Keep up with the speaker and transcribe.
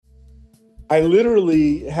I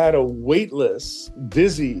literally had a weightless,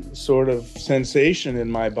 dizzy sort of sensation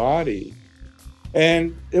in my body.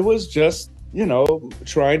 And it was just,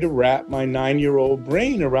 trying to wrap my 9-year-old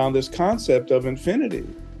brain around this concept of infinity.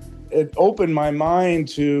 It opened my mind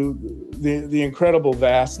to the incredible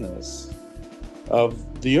vastness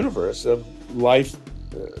of the universe, of life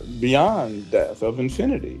beyond death, of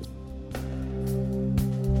infinity.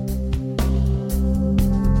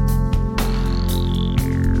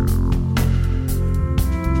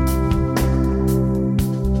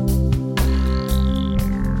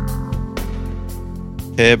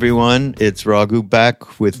 Hey everyone, it's Raghu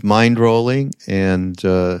back with Mind Rolling, and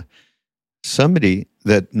somebody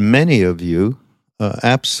that many of you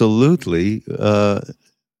absolutely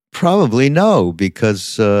probably know,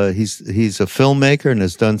 because he's a filmmaker and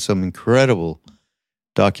has done some incredible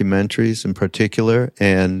documentaries in particular,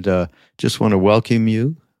 and just want to welcome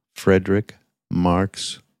you, Frederick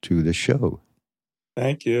Marx, to the show.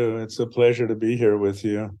 Thank you. It's a pleasure to be here with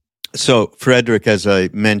you. So, Frederick, as I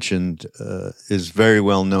mentioned, is very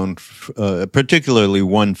well known, particularly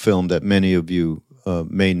one film that many of you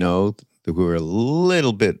may know, who are a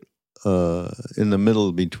little bit in the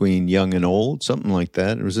middle between young and old, something like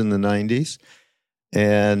that. It was in the 90s.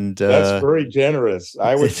 And that's very generous.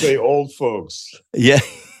 I would say old folks. Yeah.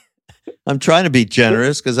 I'm trying to be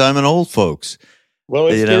generous because I'm an old folks. Well,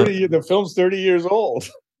 it's 30. The film's 30 years old.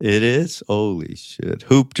 It is? Holy shit.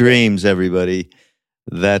 Hoop Dreams, everybody.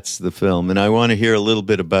 That's the film, and I want to hear a little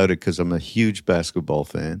bit about it because I'm a huge basketball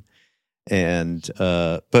fan. And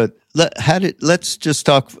but let's just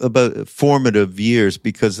talk about formative years,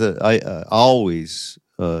 because I always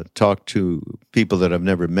talk to people that I've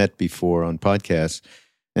never met before on podcasts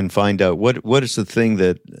and find out what is the thing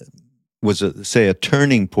that was a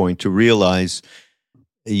turning point to realize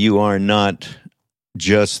you are not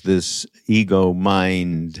just this ego,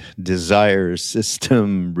 mind, desire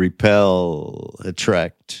system, repel,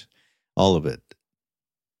 attract, all of it.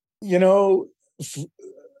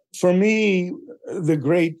 For me,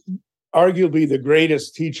 arguably the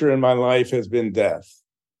greatest teacher in my life has been death.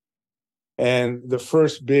 And the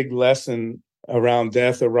first big lesson around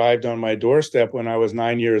death arrived on my doorstep when I was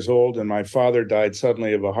 9 years old, and my father died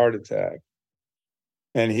suddenly of a heart attack.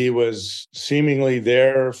 And he was seemingly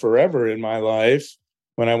there forever in my life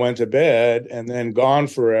when I went to bed, and then gone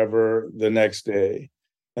forever the next day.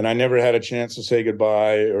 And I never had a chance to say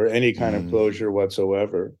goodbye or any kind of closure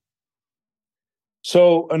whatsoever.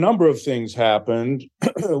 So a number of things happened.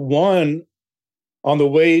 One, on the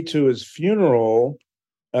way to his funeral,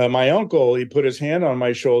 my uncle, he put his hand on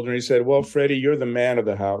my shoulder and he said, "Well, Freddie, you're the man of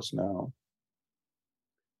the house now."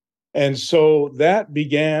 And so that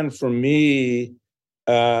began for me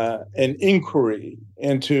an inquiry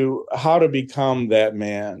into how to become that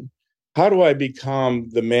man. How do I become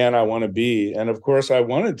the man I want to be? And of course, I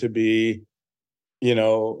wanted to be,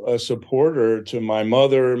 a supporter to my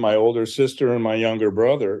mother, my older sister, and my younger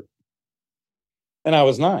brother. And I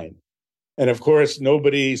was 9. And of course,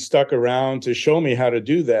 nobody stuck around to show me how to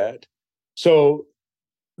do that. So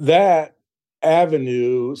that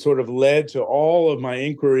avenue sort of led to all of my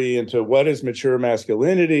inquiry into what is mature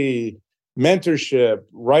masculinity, mentorship,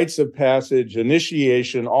 rites of passage,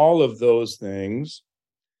 initiation, all of those things.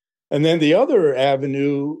 And then the other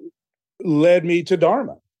avenue led me to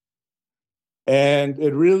Dharma. And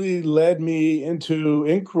it really led me into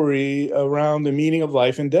inquiry around the meaning of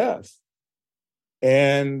life and death.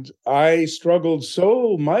 And I struggled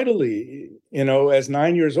so mightily, as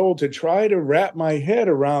 9 years old, to try to wrap my head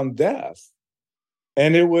around death.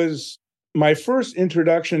 And it was my first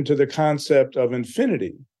introduction to the concept of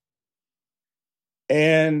infinity.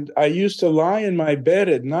 And I used to lie in my bed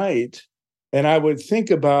at night and I would think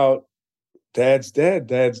about Dad's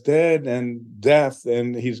dead, and death,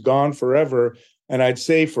 and he's gone forever. And I'd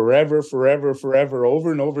say forever, forever, forever,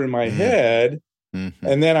 over and over in my head. Mm-hmm.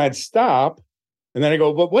 And then I'd stop. And then I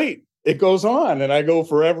go, but wait, it goes on. And I go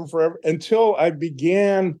forever, forever, until I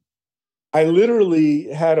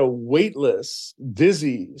literally had a weightless,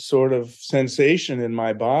 dizzy sort of sensation in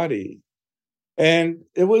my body. And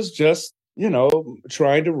it was just,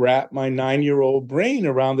 trying to wrap my 9-year-old brain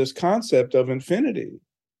around this concept of infinity.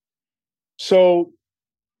 So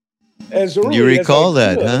as early you recall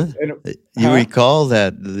as I that, could, You recall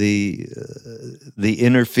that the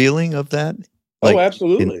inner feeling of that? Like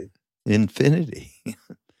absolutely. Infinity.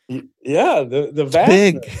 Yeah, the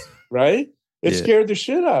vastness, big. Right? It scared the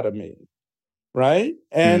shit out of me, right?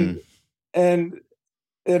 And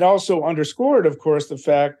it also underscored, of course,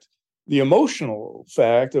 the emotional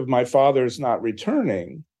fact of my father's not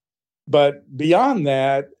returning. But beyond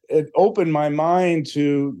that, it opened my mind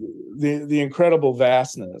to the incredible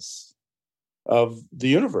vastness of the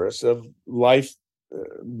universe, of life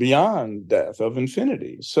beyond death, of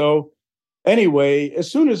infinity. So anyway, as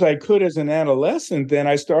soon as I could as an adolescent, then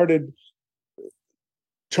I started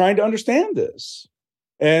trying to understand this.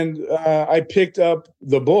 And I picked up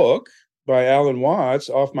the book by Alan Watts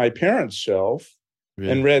off my parents' shelf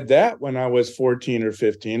and read that when I was 14 or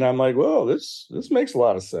 15. I'm like, well, this makes a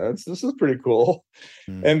lot of sense. This is pretty cool.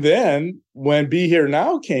 And then when Be Here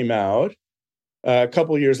Now came out, a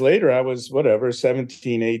couple of years later, I was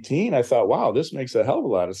 17, 18. I thought, wow, this makes a hell of a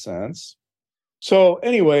lot of sense. So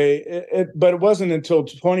anyway, but it wasn't until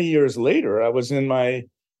 20 years later, I was in my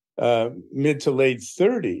mid to late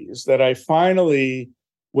 30s, that I finally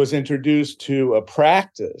was introduced to a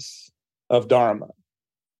practice of Dharma.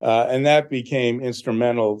 And that became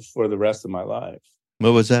instrumental for the rest of my life.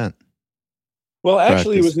 What was that? Well,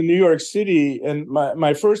 actually, it was in New York City. And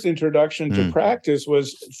my first introduction to practice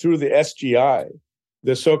was through the SGI,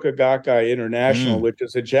 the Soka Gakkai International, which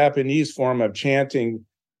is a Japanese form of chanting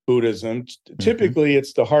Buddhism. Typically,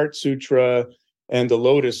 it's the Heart Sutra and the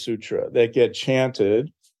Lotus Sutra that get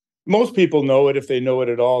chanted. Most people know it, if they know it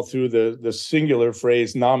at all, through the singular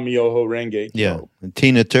phrase Nam Myoho Renge Kyo. Yeah, and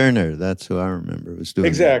Tina Turner, that's who I remember was doing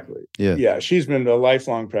exactly. That. Yeah, she's been a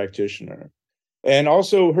lifelong practitioner, and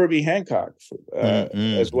also Herbie Hancock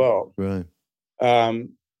as well. Right.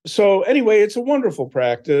 So anyway, it's a wonderful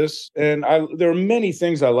practice, and there are many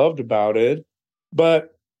things I loved about it,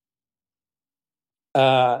 but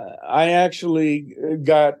I actually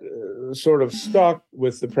got sort of stuck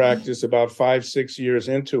with the practice about 5-6 years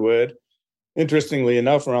into it. Interestingly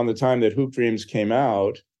enough, around the time that Hoop Dreams came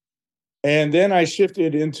out. And then I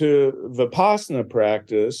shifted into Vipassana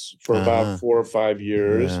practice for about 4 or 5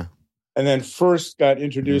 years. Yeah. And then first got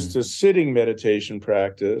introduced to sitting meditation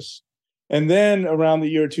practice. And then around the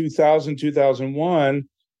year 2000, 2001,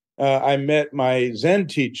 I met my Zen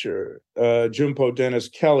teacher, Jumpo Dennis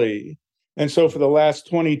Kelly. And so for the last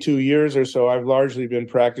 22 years or so, I've largely been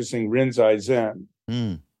practicing Rinzai Zen.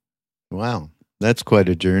 Wow. That's quite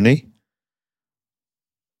a journey.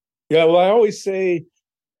 Yeah, well, I always say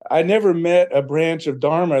I never met a branch of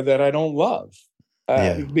Dharma that I don't love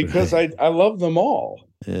because I love them all.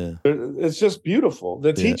 Yeah. It's just beautiful.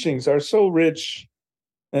 The teachings are so rich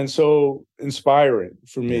and so inspiring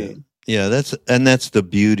for me. Yeah, that's the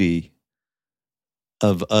beauty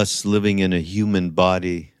of us living in a human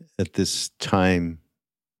body at this time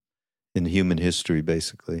in human history,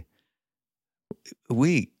 basically.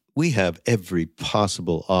 We have every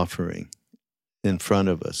possible offering in front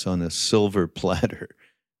of us on a silver platter.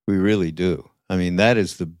 We really do. I mean, that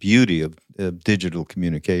is the beauty of digital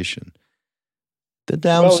communication. The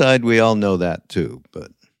downside, we all know that too,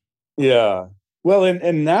 but... Yeah. Well,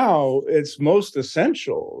 and now it's most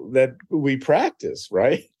essential that we practice,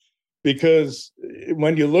 right? Because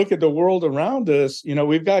when you look at the world around us,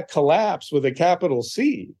 we've got collapse with a capital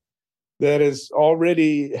C that is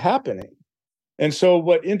already happening. And so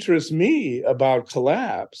what interests me about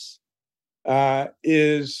collapse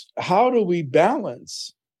is how do we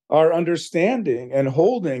balance our understanding and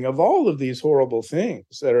holding of all of these horrible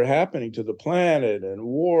things that are happening to the planet, and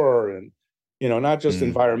war, and not just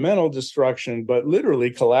environmental destruction, but literally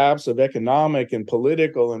collapse of economic and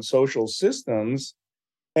political and social systems,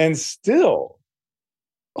 and still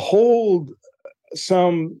hold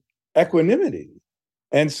some equanimity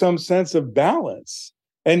and some sense of balance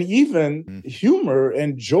and even humor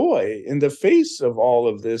and joy in the face of all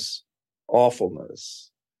of this awfulness.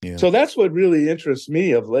 Yeah. So that's what really interests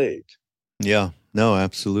me of late. Yeah, no,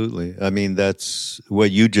 absolutely. I mean, that's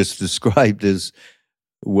what you just described is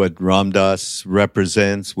what Ram Dass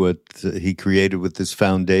represents, what he created with this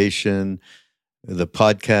foundation, the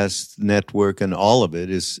podcast network, and all of it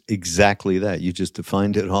is exactly that. You just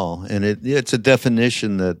defined it all. And it's a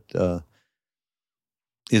definition that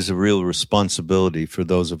is a real responsibility for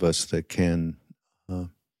those of us that can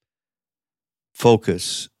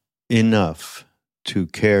focus enough to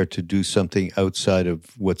care to do something outside of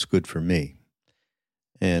what's good for me.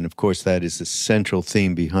 And of course, that is the central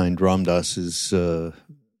theme behind Ram Dass's,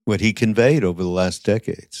 what he conveyed over the last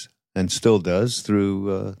decades and still does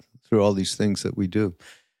through all these things that we do.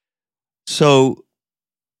 So,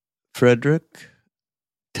 Frederick,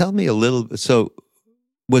 tell me a little bit. So,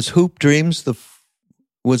 was Hoop Dreams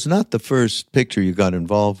was not the first picture you got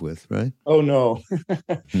involved with, right? Oh, no.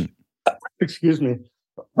 Excuse me.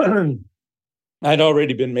 I'd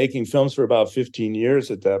already been making films for about 15 years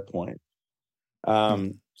at that point.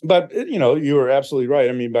 But, you were absolutely right.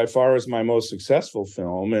 I mean, by far is my most successful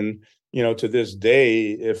film. And, to this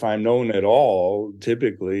day, if I'm known at all,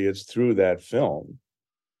 typically it's through that film.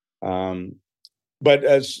 But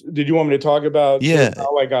did you want me to talk about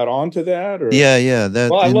how I got onto that? Or? Yeah.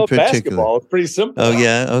 That I in love particular. Basketball. It's pretty simple. Oh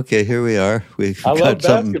yeah. Okay. Here we are. We've got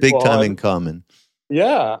something big time in common.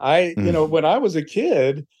 Yeah. When I was a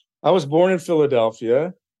kid, I was born in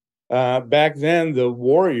Philadelphia. Back then, the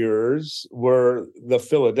Warriors were the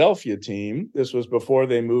Philadelphia team. This was before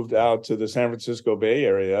they moved out to the San Francisco Bay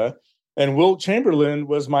Area. And Wilt Chamberlain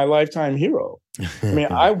was my lifetime hero. I mean,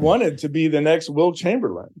 I wanted to be the next Wilt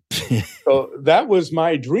Chamberlain. So that was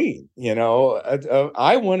my dream.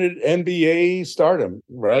 I wanted NBA stardom,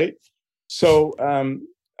 right? So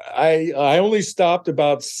I only stopped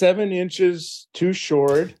about 7 inches too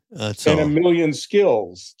short and a million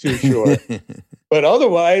skills too short. But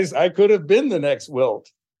otherwise, I could have been the next Wilt.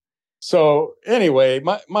 So anyway,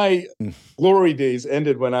 my glory days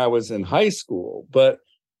ended when I was in high school. But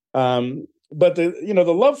the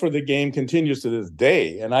love for the game continues to this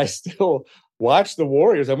day, and I still watch the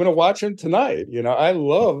Warriors. I'm going to watch them tonight. I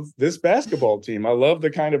love this basketball team. I love the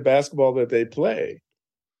kind of basketball that they play.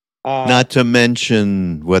 Not to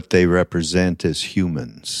mention what they represent as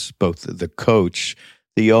humans, both the coach,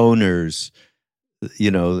 the owners,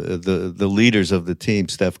 the leaders of the team,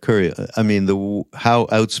 Steph Curry. I mean, how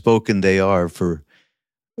outspoken they are for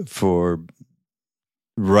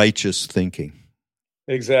righteous thinking.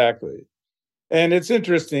 Exactly. And it's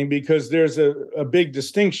interesting because there's a big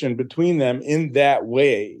distinction between them in that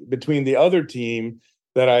way, between the other team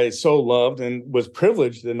that I so loved and was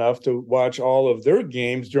privileged enough to watch all of their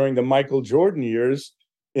games during the Michael Jordan years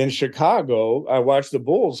in Chicago. I watched the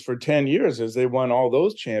Bulls for 10 years as they won all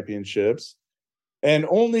those championships. And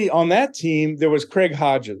only on that team, there was Craig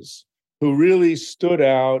Hodges, who really stood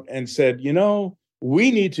out and said,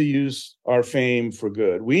 we need to use our fame for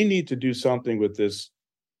good. We need to do something with this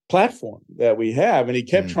platform that we have. And he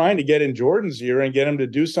kept trying to get in Jordan's ear and get him to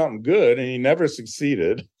do something good, and he never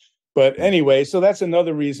succeeded. But anyway, so that's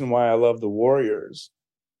another reason why I love the Warriors.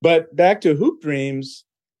 But back to Hoop Dreams,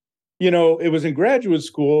 it was in graduate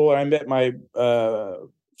school. I met my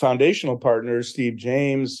foundational partner, Steve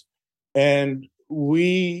James, and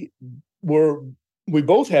we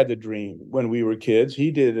both had the dream when we were kids.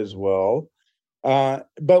 He did as well.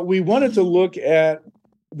 But we wanted to look at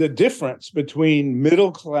the difference between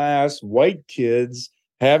middle-class white kids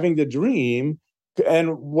having the dream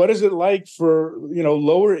and what is it like for,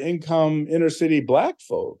 lower income inner city Black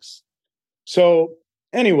folks. So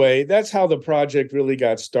anyway, that's how the project really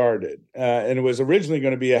got started. And it was originally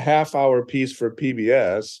going to be a half-hour piece for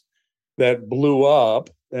PBS that blew up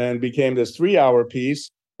and became this 3-hour piece.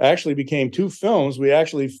 Actually became 2 films. We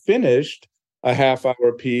actually finished a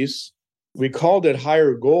half-hour piece. We called it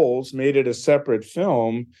Higher Goals, made it a separate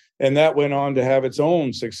film, and that went on to have its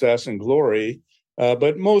own success and glory,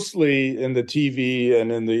 but mostly in the TV and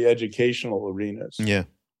in the educational arenas. Yeah.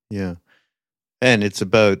 And it's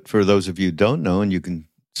about, for those of you who don't know, and you can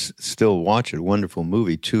still watch it, a wonderful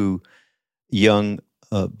movie, 2 young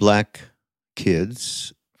Black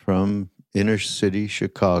kids from inner city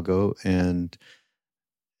Chicago, and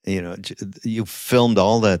you filmed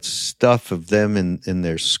all that stuff of them in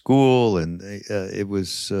their school, and it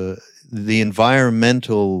was the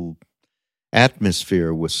environmental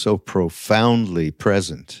atmosphere was so profoundly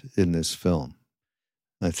present in this film.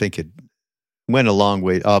 I think it went a long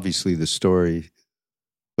way. Obviously, the story,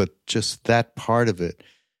 but just that part of it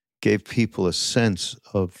gave people a sense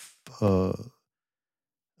of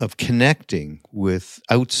connecting with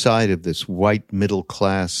outside of this white middle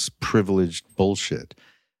class privileged bullshit.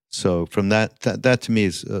 So from that to me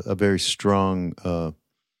is a very strong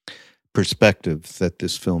perspective that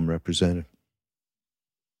this film represented.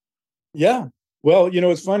 Yeah. Well,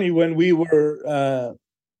 it's funny, when we were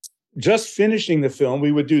just finishing the film,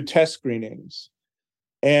 we would do test screenings,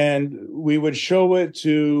 and we would show it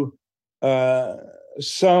to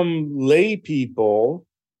some lay people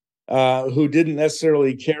who didn't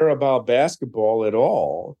necessarily care about basketball at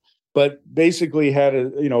all, but basically had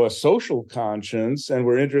a social conscience and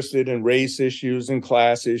were interested in race issues and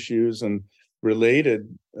class issues and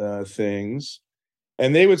related things.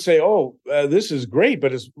 And they would say, this is great,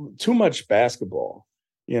 but it's too much basketball.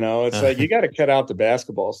 It's like, you got to cut out the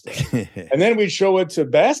basketball stuff. And then we'd show it to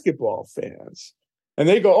basketball fans, and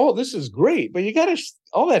they go, oh, this is great, but you got to,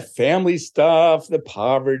 all that family stuff, the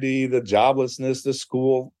poverty, the joblessness, the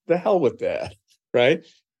school, the hell with that, right?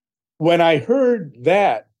 When I heard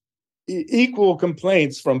that, equal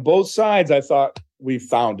complaints from both sides, I thought, we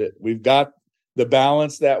found it. We've got the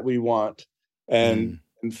balance that we want. And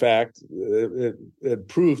in fact, it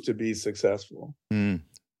proved to be successful.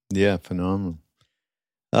 Yeah, phenomenal.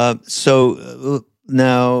 So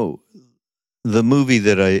now the movie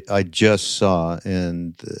that I just saw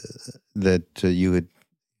and that you had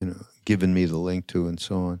given me the link to and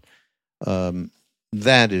so on,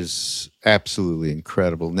 that is absolutely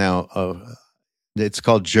incredible. Now, it's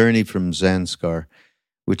called Journey from Zanskar,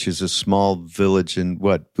 which is a small village in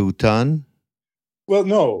Bhutan? Well,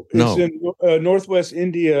 no, it's No. in northwest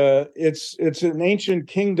India. It's an ancient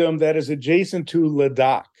kingdom that is adjacent to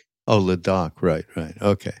Ladakh. Oh, Ladakh, right.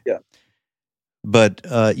 Okay. Yeah. But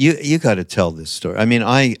you got to tell this story. I mean,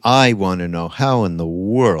 I want to know, how in the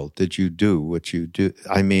world did you do what you do?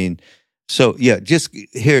 I mean, so yeah, just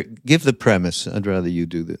here, give the premise. I'd rather you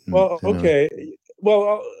do that. Well, okay.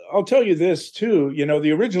 Well, I'll tell you this too.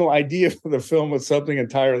 The original idea for the film was something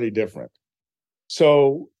entirely different.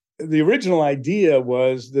 So the original idea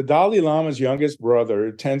was the Dalai Lama's youngest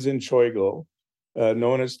brother, Tenzin Choigyal,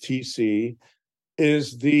 known as TC,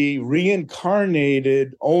 is the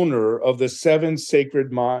reincarnated owner of the 7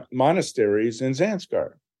 sacred monasteries in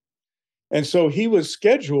Zanskar. And so he was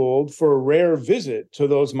scheduled for a rare visit to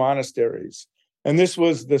those monasteries. And this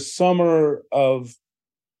was the summer of,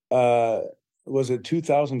 was it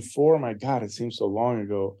 2004? My God, it seems so long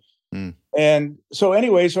ago. Mm. And so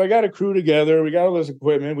anyway, so I got a crew together. We got all this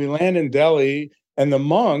equipment. We land in Delhi, and the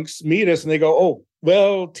monks meet us, and they go, "Oh,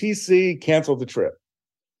 well, TC canceled the trip."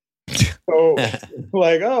 So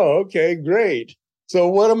like, oh, okay, great. So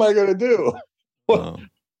what am I going to do? Oh.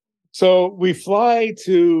 So we fly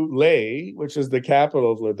to Leh, which is the capital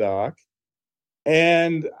of Ladakh,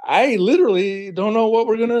 and I literally don't know what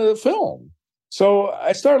we're going to film. So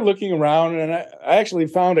I started looking around, and I actually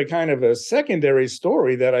found a kind of a secondary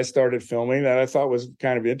story that I started filming that I thought was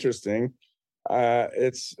kind of interesting.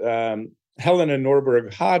 It's Helena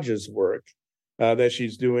Norberg Hodges' work that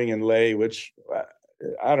she's doing in Leh, which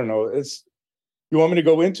I don't know. You want me to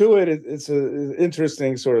go into it? It's an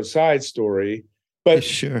interesting sort of side story, but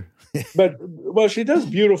sure. But she does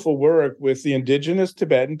beautiful work with the indigenous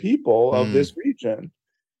Tibetan people of this region,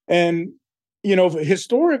 and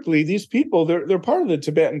historically, these people they're part of the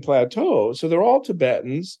Tibetan plateau, so they're all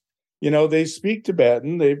Tibetans. They speak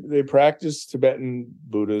Tibetan, they practice Tibetan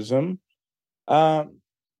Buddhism,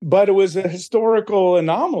 but it was a historical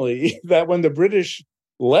anomaly that when the British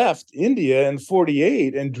left India in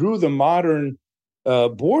 1948 and drew the modern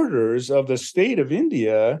borders of the state of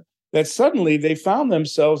India, that suddenly they found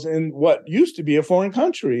themselves in what used to be a foreign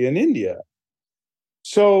country in India.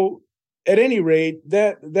 So at any rate,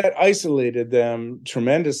 that isolated them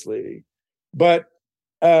tremendously. But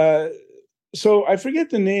so I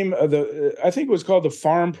forget the name of I think it was called the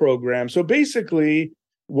Farm Program. So basically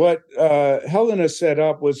what Helena set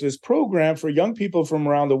up was this program for young people from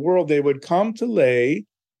around the world. They would come to Leh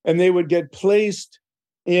and they would get placed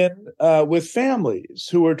in with families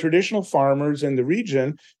who were traditional farmers in the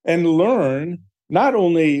region and learn not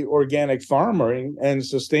only organic farming and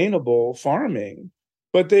sustainable farming,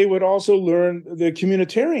 but they would also learn the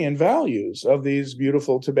communitarian values of these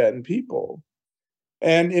beautiful Tibetan people.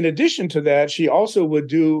 And in addition to that, she also would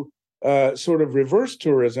do sort of reverse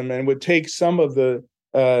tourism and would take some of the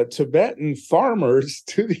Tibetan farmers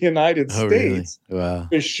to the United States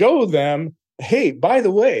to show them, hey, by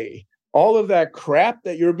the way, all of that crap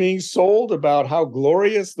that you're being sold about how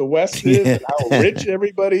glorious the West is and how rich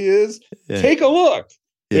everybody is, take a look.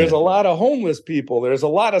 There's a lot of homeless people. There's a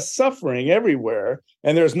lot of suffering everywhere,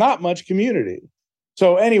 and there's not much community.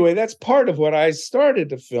 So anyway, that's part of what I started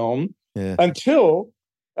to film until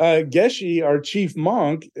Geshe, our chief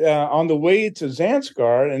monk, on the way to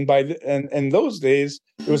Zanskar, and those days,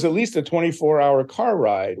 it was at least a 24-hour car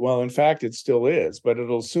ride. Well, in fact, it still is, but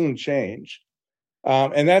it'll soon change.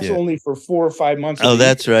 And that's only for 4 or 5 months. Oh,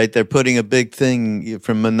 that's right. They're putting a big thing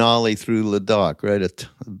from Manali through Ladakh, right?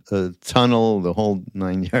 A tunnel, the whole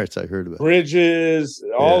 9 yards. I heard about bridges,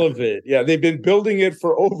 all of it. Yeah, they've been building it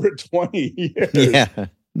for over 20 years. Yeah,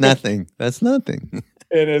 nothing. That's nothing.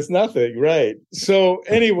 And it's nothing, right? So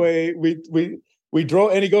anyway, we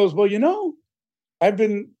drove, and he goes, well, I've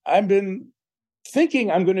been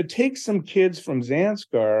thinking I'm going to take some kids from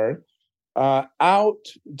Zanskar out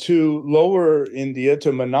to lower India,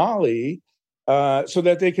 to Manali, so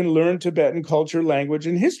that they can learn Tibetan culture, language,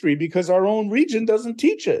 and history, because our own region doesn't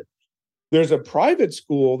teach it. There's a private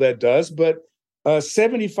school that does, but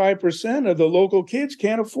 75% of the local kids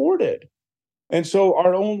can't afford it. And so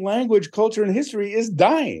our own language, culture, and history is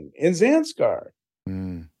dying in Zanskar.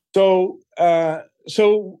 Mm.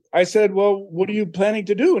 So I said, well, what are you planning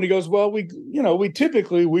to do? And he goes, well, we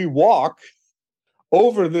typically walk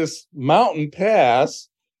over this mountain pass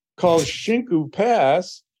called Shinku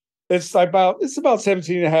Pass. It's about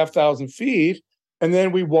 17,500 feet. And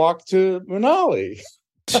then we walk to Manali.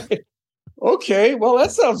 okay, well,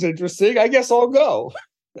 that sounds interesting. I guess I'll go.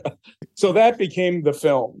 So that became the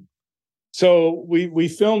film. So we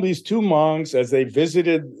filmed these two monks as they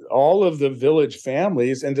visited all of the village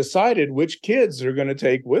families and decided which kids they're going to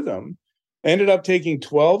take with them. Ended up taking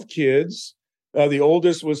 12 kids. The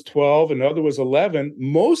oldest was 12, another was 11.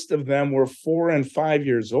 Most of them were 4 and 5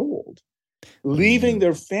 years old, leaving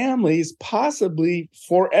their families possibly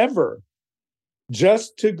forever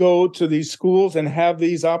just to go to these schools and have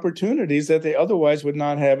these opportunities that they otherwise would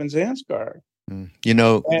not have in Zanskar. You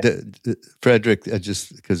know, Frederick,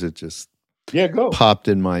 just because it just popped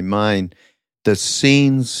in my mind, the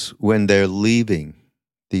scenes when they're leaving,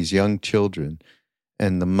 these young children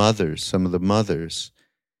and the mothers, some of the mothers,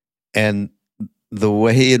 and the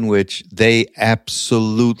way in which they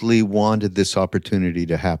absolutely wanted this opportunity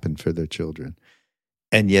to happen for their children.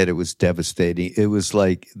 And yet it was devastating. It was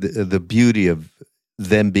like the beauty of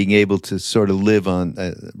them being able to sort of live on,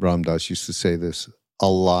 Ram Dass used to say this a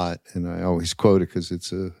lot, and I always quote it because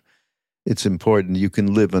it's important. You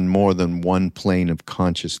can live on more than one plane of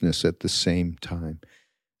consciousness at the same time.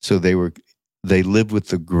 So they lived with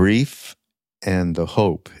the grief and the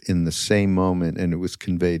hope in the same moment, and it was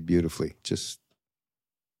conveyed beautifully.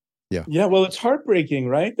 Yeah, well, it's heartbreaking,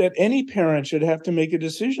 right? That any parent should have to make a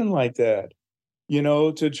decision like that,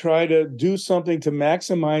 to try to do something to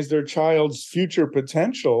maximize their child's future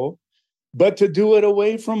potential, but to do it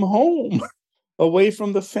away from home, away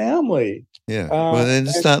from the family. Yeah. Well,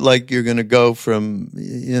 it's not like you're going to go from,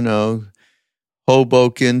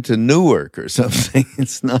 Hoboken to Newark or something.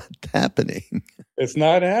 It's not happening. It's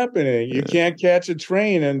not happening. You can't catch a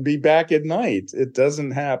train and be back at night. It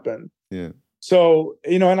doesn't happen. Yeah. So,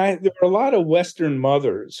 there were a lot of Western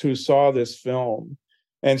mothers who saw this film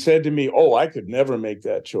and said to me, "Oh, I could never make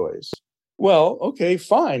that choice." Well, okay,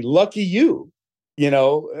 fine. Lucky you.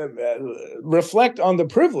 Reflect on the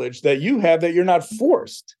privilege that you have, that you're not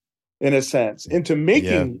forced, in a sense, into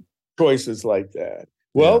making choices like that.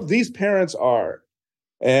 Well, these parents are.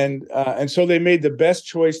 And so they made the best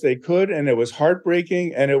choice they could, and it was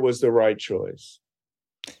heartbreaking, and it was the right choice.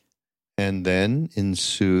 And then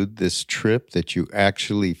ensued this trip that you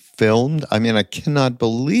actually filmed. I mean, I cannot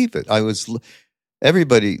believe it.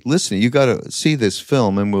 Everybody listening, you got to see this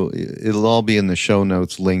film, and it'll all be in the show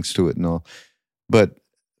notes, links to it and all. But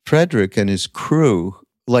Frederick and his crew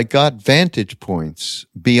got vantage points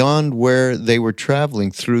beyond where they were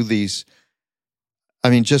traveling through these,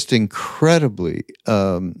 just incredibly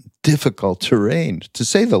difficult terrain, to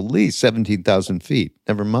say the least, 17,000 feet,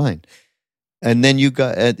 never mind. And then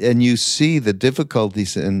you see the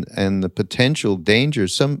difficulties and the potential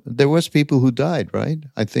dangers. There was people who died, right?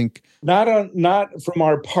 I think not from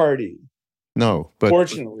our party. No, but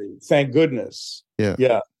fortunately, thank goodness.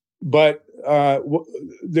 Yeah. But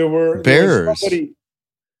there were bearers.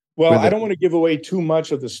 I don't want to give away too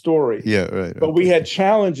much of the story. Yeah, right. But we had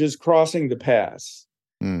challenges crossing the pass,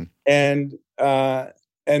 and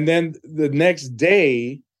then the next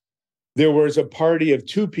day, there was a party of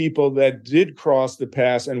 2 people that did cross the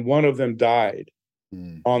pass, and one of them died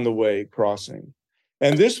on the way crossing.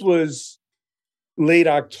 And this was late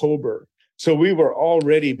October, so we were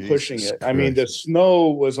already pushing it. I mean, the snow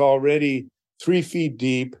was already 3 feet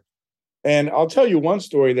deep. And I'll tell you one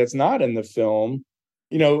story that's not in the film.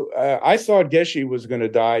 I thought Geshe was going to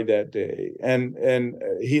die that day, and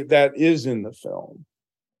that is in the film.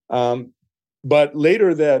 But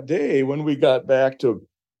later that day, when we got back to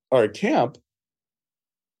our camp,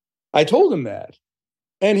 I told him that,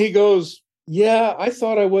 and he goes, "Yeah, I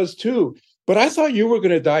thought I was too, but I thought you were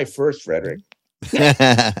going to die first, Frederick."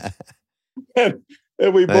 and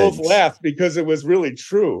we both laughed because it was really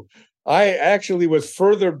true. I actually was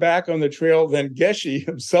further back on the trail than Geshe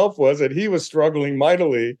himself was, and he was struggling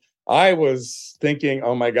mightily. I was thinking,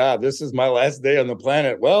 "Oh my God, this is my last day on the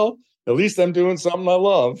planet." Well, at least I'm doing something I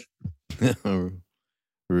love.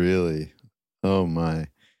 Really? Oh my.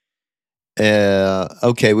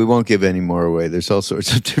 Okay, we won't give any more away. There's all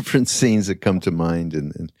sorts of different scenes that come to mind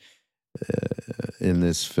in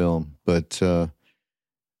this film, but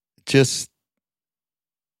just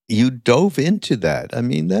you dove into that. I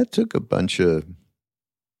mean, that took a bunch of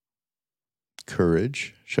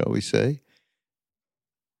courage, shall we say?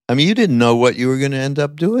 I mean, you didn't know what you were going to end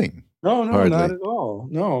up doing. No, hardly. Not at all.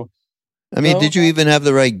 No. I mean, did you even have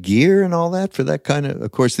the right gear and all that for that kind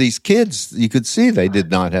of course, these kids, you could see they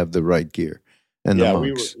did not have the right gear. And the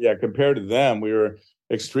monks. Compared to them, we were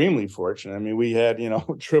extremely fortunate. I mean, we had,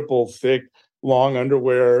 triple thick, long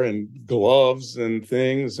underwear and gloves and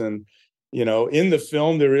things. And, in the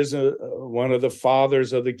film, there is one of the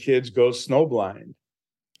fathers of the kids goes snowblind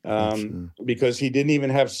because he didn't even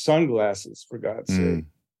have sunglasses, for God's sake.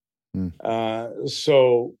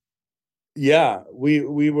 So yeah,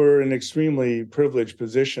 we were in an extremely privileged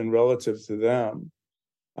position relative to them.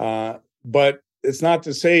 But it's not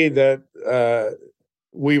to say that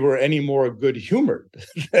we were any more good humored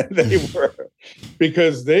than they were,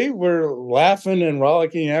 because they were laughing and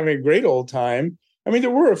rollicking, having a great old time. I mean,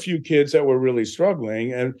 there were a few kids that were really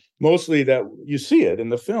struggling, and mostly that you see it in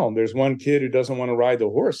the film. There's one kid who doesn't want to ride the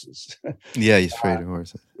horses. Yeah, he's afraid of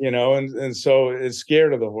horses. And so is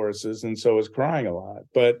scared of the horses, and so is crying a lot.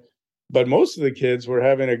 But most of the kids were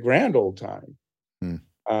having a grand old time.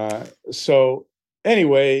 So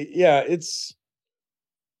anyway, yeah, it's,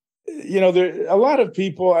 there a lot of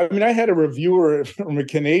people. I mean, I had a reviewer from a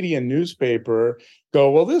Canadian newspaper go,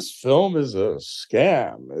 "Well, this film is a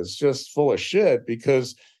scam. It's just full of shit,"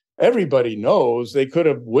 because everybody knows they could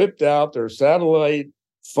have whipped out their satellite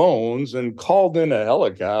phones and called in a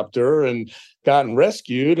helicopter and gotten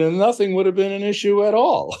rescued, and nothing would have been an issue at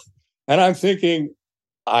all. And I'm thinking,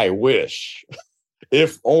 I wish.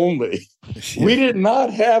 If only. We did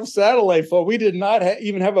not have satellite phone. We did not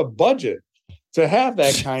even have a budget to have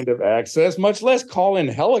that kind of access, much less call in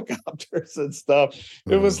helicopters and stuff.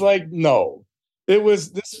 It was like, no.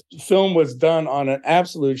 This film was done on an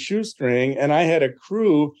absolute shoestring, and I had a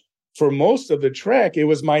crew for most of the trek. It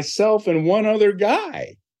was myself and one other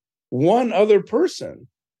guy, one other person.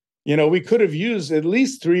 We could have used at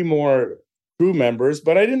least 3 more crew members,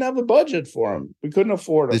 but I didn't have the budget for them. We couldn't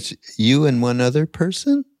afford them. It's you and one other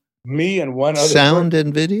person? Me and one other sound person.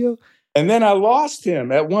 And video? And then I lost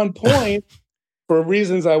him at one point for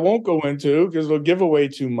reasons I won't go into because it'll give away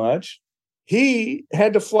too much. He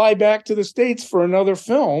had to fly back to the States for another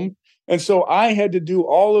film. And so I had to do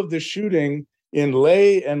all of the shooting in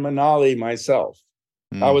Leh and Manali myself.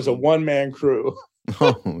 I was a one-man crew.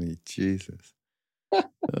 Holy Jesus.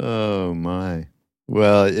 Oh, my.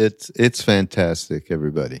 Well, it's fantastic,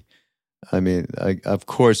 everybody. I mean, of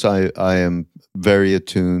course, I am very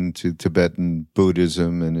attuned to Tibetan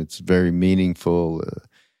Buddhism, and it's very meaningful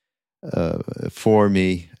for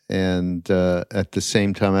me. And at the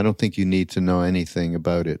same time, I don't think you need to know anything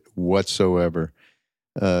about it whatsoever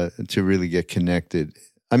to really get connected.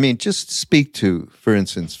 I mean, just speak to, for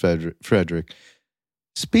instance, Frederick,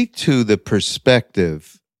 speak to the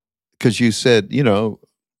perspective, because you said,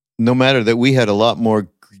 no matter that we had a lot more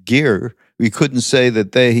gear, we couldn't say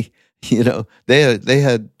that they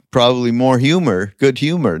had probably more good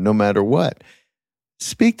humor, no matter what.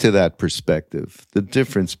 Speak to that perspective, the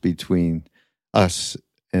difference between us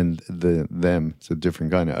and them. It's a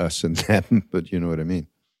different kind of us and them, but you know what I mean?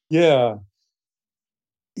 Yeah.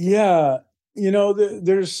 Yeah.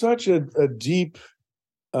 There's such a deep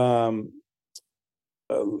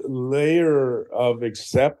layer of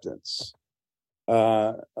acceptance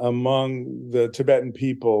among the Tibetan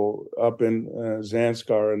people up in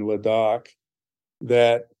Zanskar and Ladakh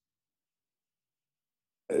that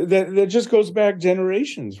just goes back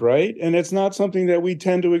generations, right? And it's not something that we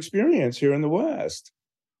tend to experience here in the West.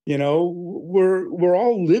 We're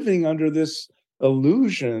all living under this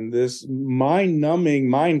illusion, this mind-numbing,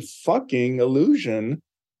 mind-fucking illusion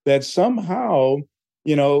that somehow,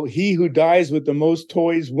 he who dies with the most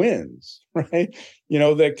toys wins, right?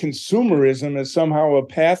 That consumerism is somehow a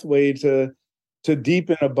pathway to deep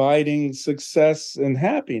and abiding success and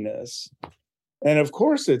happiness. And of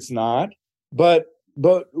course it's not, but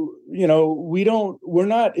we're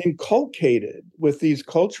not inculcated with these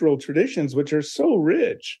cultural traditions, which are so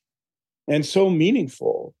rich and so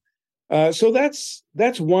meaningful. So that's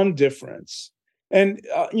one difference. And,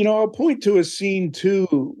 I'll point to a scene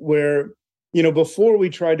too, where, before we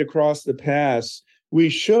tried to cross the pass, we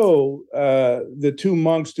show the 2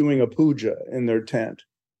 monks doing a puja in their tent.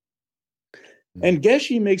 And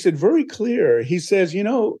Geshe makes it very clear. He says,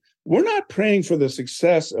 we're not praying for the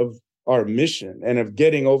success of our mission and of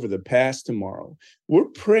getting over the pass tomorrow. We're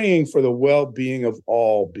praying for the well-being of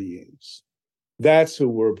all beings. That's who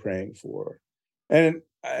we're praying for. And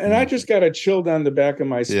I just got a chill down the back of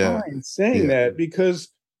my spine saying that, because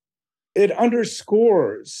it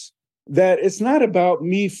underscores that it's not about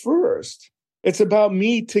me first. It's about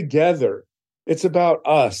me together. It's about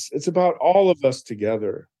us. It's about all of us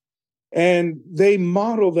together. And they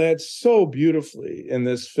model that so beautifully in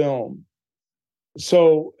this film.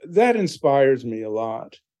 So that inspires me a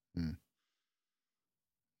lot.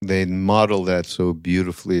 They model that so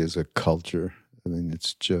beautifully as a culture. I mean,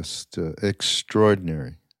 it's just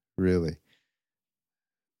extraordinary, really.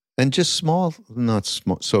 And just small, not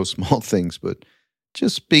so small things, but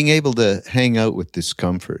just being able to hang out with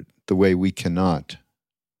discomfort the way we cannot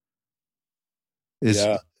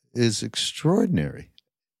is extraordinary.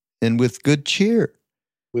 And with good cheer.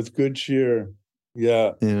 With good cheer.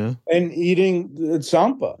 Yeah. You know? And eating the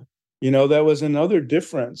tsampa, that was another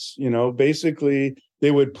difference. Basically,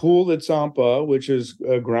 they would pull the tsampa, which is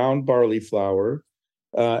ground barley flour,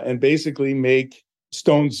 and basically make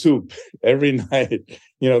stone soup every night.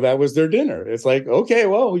 That was their dinner. It's like, okay,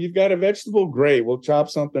 well, you've got a vegetable, great. We'll chop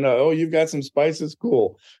something up. Oh, you've got some spices,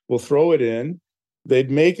 cool. We'll throw it in.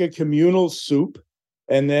 They'd make a communal soup,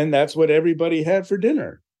 and then that's what everybody had for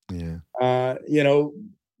dinner. Yeah.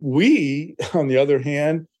 We, on the other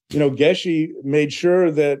hand, Geshe made sure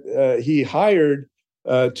that he hired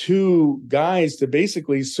two guys to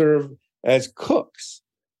basically serve as cooks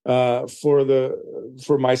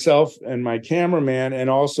for myself and my cameraman, and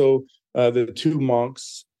also the two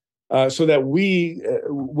monks, so that we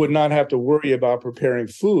would not have to worry about preparing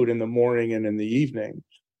food in the morning and in the evening.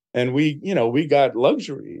 And we got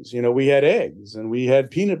luxuries. We had eggs and we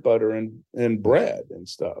had peanut butter and bread and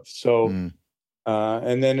stuff. So,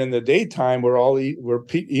 and then in the daytime, we're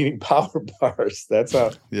eating power bars. That's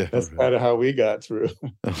kind of how we got through.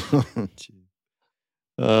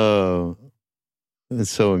 Oh,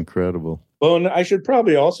 it's so incredible. Well, and I should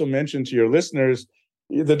probably also mention to your listeners,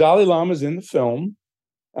 the Dalai Lama is in the film,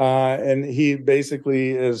 and he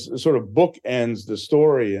basically is sort of bookends the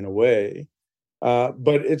story in a way.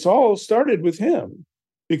 But it's all started with him,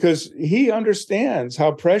 because he understands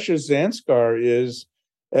how precious Zanskar is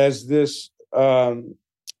as this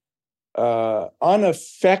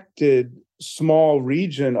unaffected small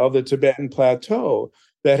region of the Tibetan plateau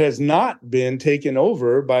that has not been taken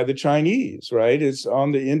over by the Chinese, right? It's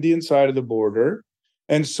on the Indian side of the border.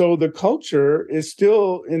 And so the culture is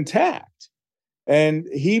still intact. And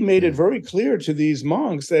he made it very clear to these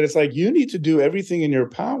monks that it's like, you need to do everything in your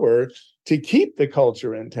power to keep the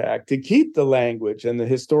culture intact, to keep the language and the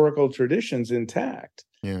historical traditions intact.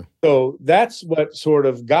 Yeah. So that's what sort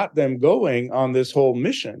of got them going on this whole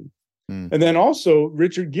mission. And then also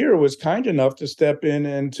Richard Gere was kind enough to step in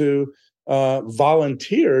and to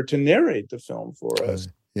volunteer to narrate the film for us.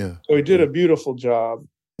 Yeah. So he did a beautiful job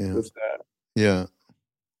with that. Yeah.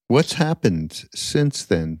 What's happened since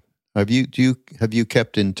then? Have you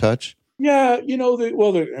kept in touch? Yeah,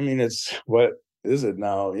 it's what is it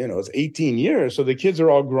now? It's 18 years. So the kids are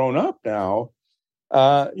all grown up now.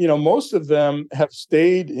 Most of them have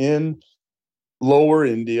stayed in lower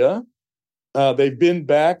India. They've been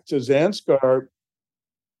back to Zanskar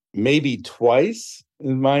maybe twice,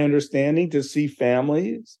 in my understanding, to see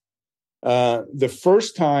families. The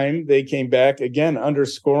first time they came back, again,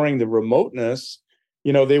 underscoring the remoteness,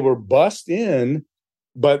 they were bussed in,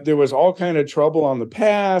 but there was all kind of trouble on the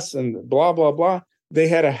pass and blah, blah, blah. They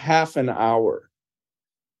had a half an hour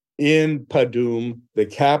in Padum, the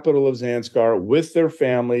capital of Zanskar, with their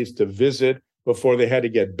families to visit before they had to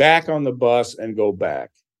get back on the bus and go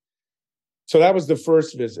back. So that was the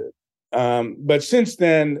first visit. But since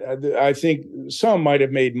then, I think some might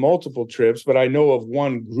have made multiple trips, but I know of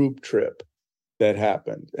one group trip that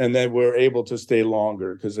happened. And then were able to stay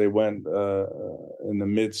longer because they went in the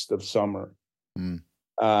midst of summer.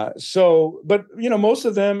 But most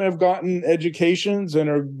of them have gotten educations and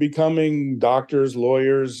are becoming doctors,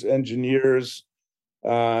 lawyers, engineers,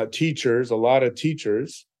 teachers, a lot of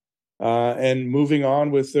teachers, and moving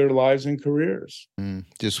on with their lives and careers.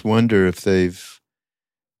 Just wonder if they've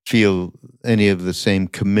feel any of the same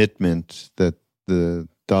commitment that the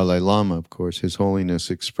Dalai Lama, of course, His Holiness,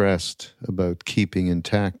 expressed about keeping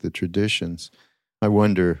intact the traditions. I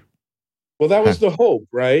wonder. Well, that was the hope,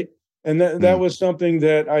 right? And that was something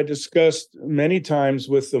that I discussed many times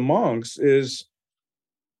with the monks is,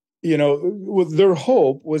 with their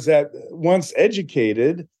hope was that once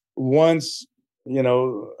educated, once,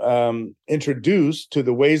 introduced to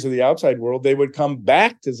the ways of the outside world, they would come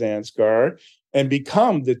back to Zanskar and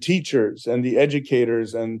become the teachers and the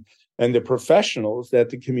educators and the professionals that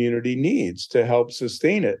the community needs to help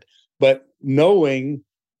sustain it. But knowing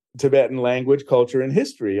Tibetan language, culture, and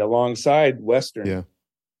history alongside Western. Yeah.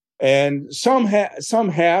 And some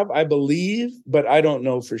have, I believe, but I don't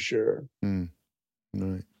know for sure.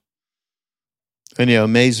 Right. Anyhow,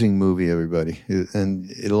 amazing movie, everybody.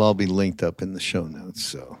 And it'll all be linked up in the show notes.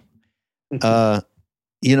 So, I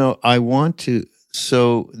want to,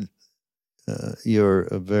 you're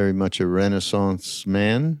very much a Renaissance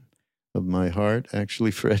man of my heart,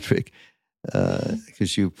 actually, Frederick,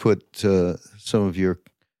 because you put some of your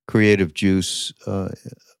creative juice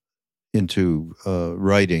into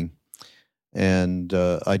writing. And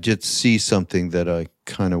I did see something that I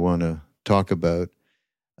kind of want to talk about.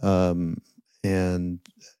 And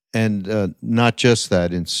not just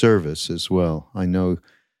that, in service as well. I know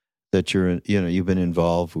that you've been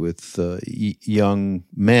involved with young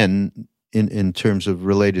men in terms of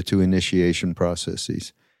related to initiation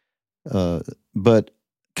processes. But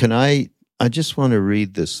can I just want to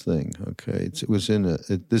read this thing, okay? It was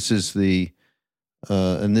this is the,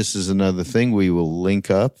 and this is another thing we will link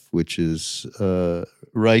up, which is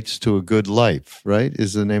Rights to a Good Life, right?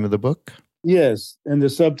 Is the name of the book? Yes, and the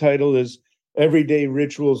subtitle is Everyday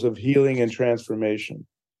Rituals of Healing and Transformation.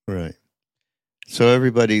 Right. So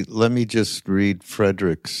everybody, let me just read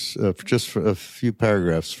Frederick's, just a few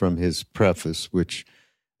paragraphs from his preface, which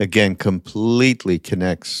again completely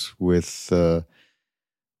connects with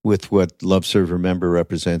what Love, Serve, Remember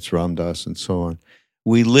represents, Ram Dass, and so on.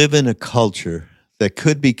 We live in a culture that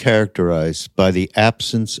could be characterized by the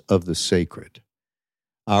absence of the sacred.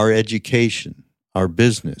 Our education, our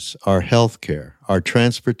business, our healthcare, our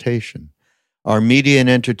transportation, our media and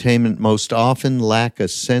entertainment most often lack a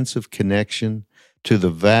sense of connection to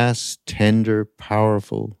the vast, tender,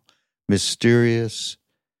 powerful, mysterious,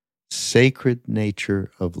 sacred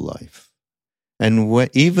nature of life. And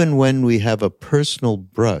even when we have a personal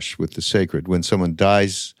brush with the sacred, when someone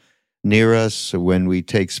dies near us, when we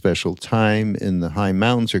take special time in the high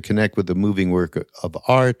mountains or connect with the moving work of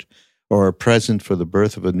art, or are present for the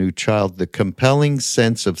birth of a new child, the compelling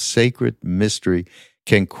sense of sacred mystery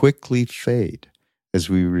can quickly fade as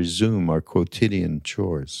we resume our quotidian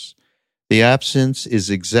chores. The absence is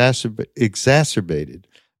exacerbated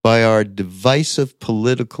by our divisive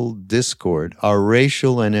political discord, our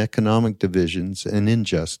racial and economic divisions and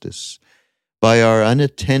injustice, by our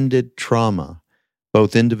unattended trauma,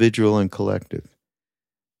 both individual and collective.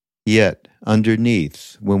 Yet,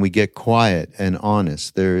 underneath, when we get quiet and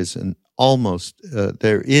honest, there is in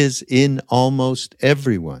almost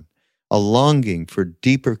everyone a longing for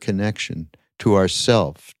deeper connection to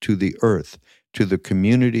ourself, to the earth, to the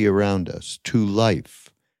community around us, to life.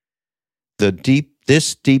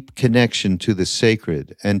 This deep connection to the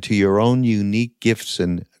sacred and to your own unique gifts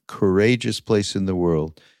and courageous place in the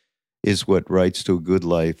world is what Rights to a Good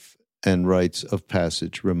Life and Rites of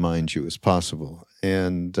Passage remind you is possible.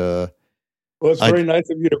 And well, it's very nice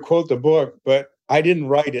of you to quote the book, but I didn't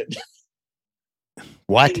write it.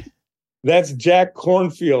 What? That's Jack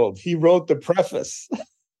Kornfield. He wrote the preface.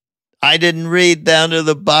 I didn't read down to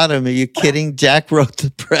the bottom. Are you kidding? Jack wrote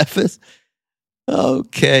the preface?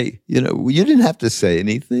 Okay. You didn't have to say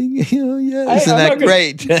anything. Isn't that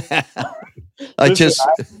great?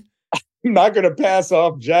 I'm not going to pass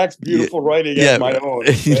off Jack's beautiful writing as my own.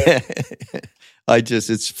 Yeah.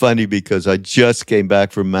 It's funny because I just came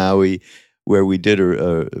back from Maui, where we did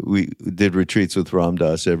retreats with Ram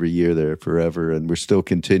Dass every year there forever, and we're still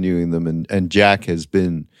continuing them. And Jack has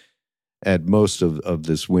been at most of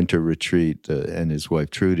this winter retreat, and his wife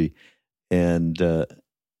Trudy. And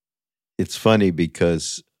it's funny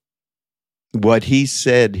because what he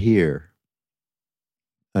said here,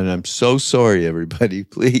 and I'm so sorry, everybody,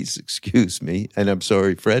 please excuse me, and I'm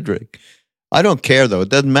sorry, Frederick. I don't care, though. It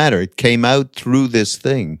doesn't matter. It came out through this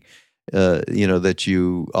thing, that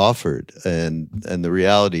you offered. And the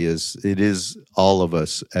reality is, it is all of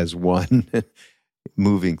us as one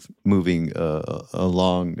moving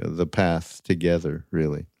along the path together,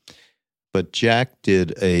 really. But Jack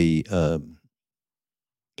did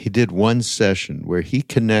he did one session where he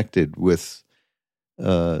connected with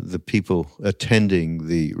the people attending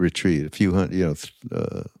the retreat, a few hundred,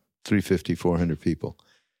 350, 400 people,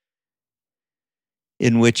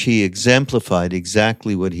 in which he exemplified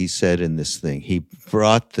exactly what he said in this thing. He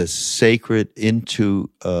brought the sacred into,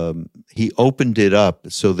 he opened it up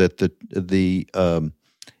so that the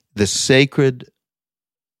sacred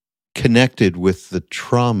connected with the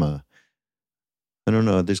trauma. I don't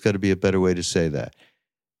know, there's got to be a better way to say that.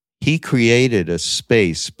 He created a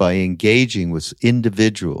space by engaging with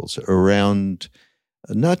individuals around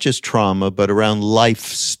not just trauma, but around life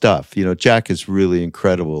stuff. Jack is really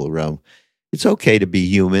incredible around, it's okay to be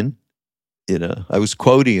human. I was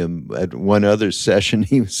quoting him at one other session.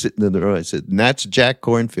 He was sitting in the room. I said, and that's Jack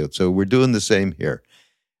Kornfield. So we're doing the same here.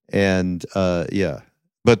 And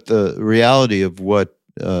but the reality of what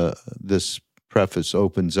this preface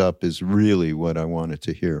opens up is really what I wanted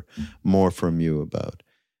to hear more from you about.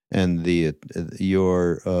 And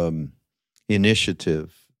your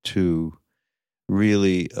initiative to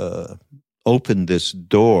really open this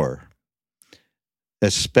door,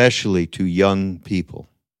 especially to young people,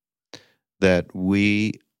 that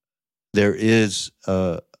there is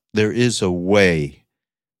a way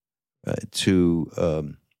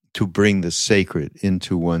to bring the sacred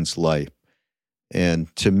into one's life.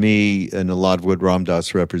 And to me, and a lot of what Ram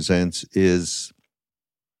Dass represents is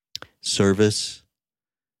service,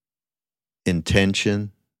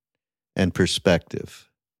 intention, and perspective.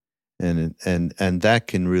 and that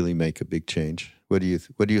can really make a big change. What do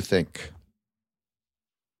you think?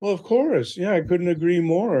 Well, of course. Yeah, I couldn't agree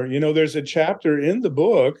more. There's a chapter in the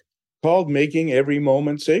book called Making Every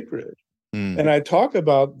Moment Sacred. And I talk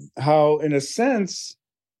about how, in a sense,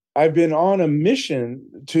 I've been on a mission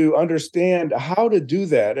to understand how to do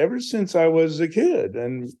that ever since I was a kid,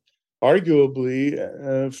 and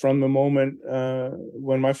arguably from the moment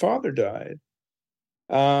when my father died.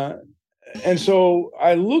 And so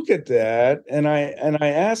I look at that and I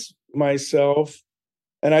ask myself,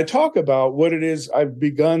 and I talk about what it is I've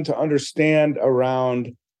begun to understand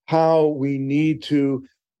around how we need to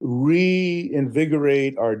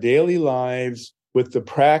reinvigorate our daily lives with the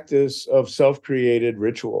practice of self-created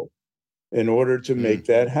ritual in order to make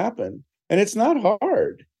that happen. And it's not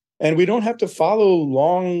hard. And we don't have to follow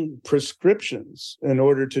long prescriptions in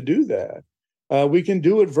order to do that. We can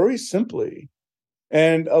do it very simply.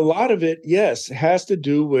 And a lot of it, yes, has to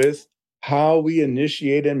do with how we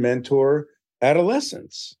initiate and mentor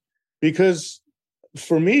adolescents. Because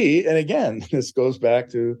for me, and again, this goes back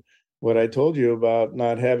to what I told you about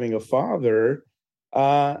not having a father,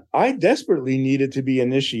 I desperately needed to be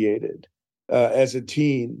initiated as a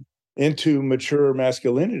teen into mature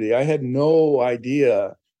masculinity. I had no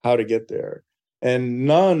idea how to get there. And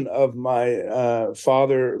none of my my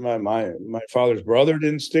father's brother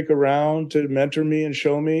didn't stick around to mentor me and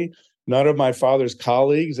show me. None of my father's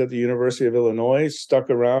colleagues at the University of Illinois stuck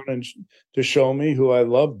around and to show me, who I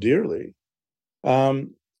loved dearly.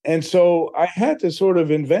 And so I had to sort of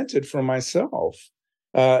invent it for myself,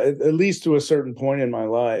 at least to a certain point in my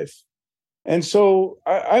life. And so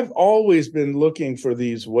I've always been looking for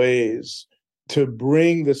these ways to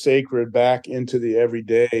bring the sacred back into the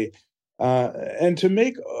everyday, and to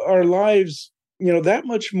make our lives, that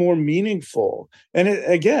much more meaningful. And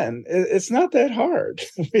it's not that hard.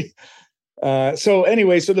 So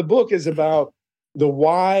the book is about the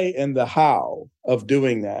why and the how of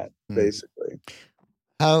doing that, basically.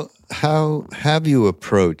 How have you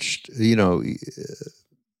approached,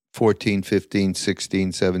 14, 15,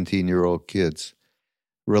 16, 17-year-old kids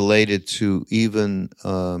related to even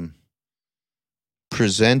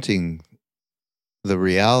presenting the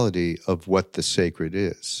reality of what the sacred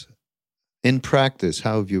is? In practice,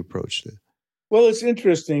 how have you approached it? Well, it's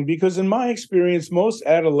interesting because in my experience, most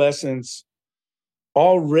adolescents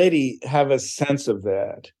already have a sense of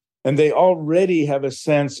that. And they already have a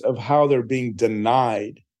sense of how they're being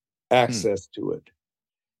denied access to it.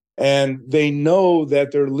 And they know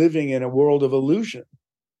that they're living in a world of illusion.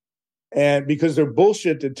 And because their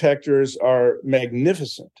bullshit detectors are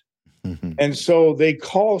magnificent. Mm-hmm. And so they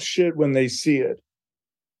call shit when they see it.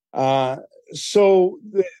 So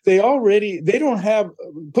they don't have,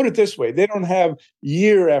 put it this way, they don't have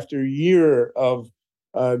year after year of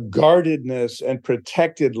guardedness and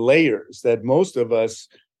protected layers that most of us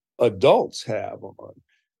adults have on,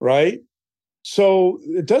 right? So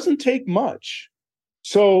it doesn't take much.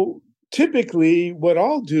 So typically what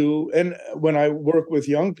I'll do, and when I work with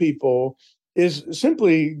young people, is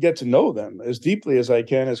simply get to know them as deeply as I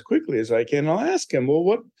can, as quickly as I can. I'll ask them,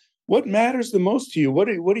 well, what matters the most to you? What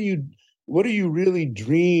do you really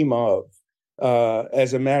dream of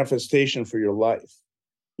as a manifestation for your life?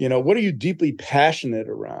 What are you deeply passionate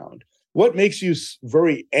around? What makes you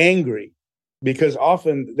very angry? Because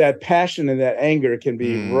often that passion and that anger can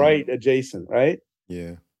be right adjacent, right?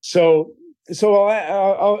 Yeah. So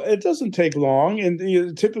I'll, it doesn't take long,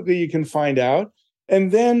 and typically you can find out.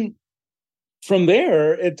 And then from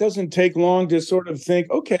there, it doesn't take long to sort of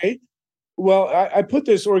think, okay, well, I helped put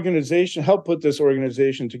this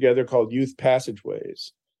organization together called Youth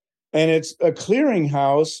Passageways. And it's a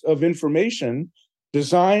clearinghouse of information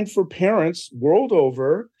designed for parents world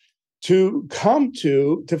over to come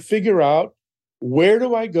to figure out, where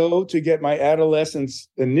do I go to get my adolescents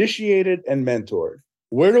initiated and mentored?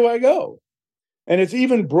 Where do I go? And it's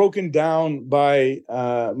even broken down by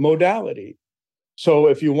modality. So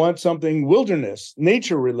if you want something wilderness,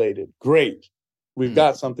 nature related, great. We've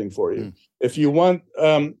got something for you. If you want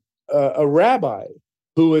a rabbi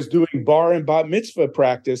who is doing bar and bat mitzvah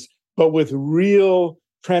practice, but with real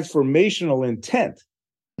transformational intent,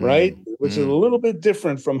 right? Which is a little bit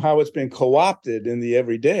different from how it's been co-opted in the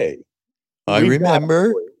everyday. I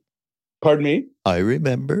remember. Pardon me? I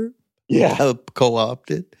remember. Yeah.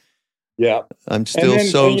 Co-opted. Yeah. I'm still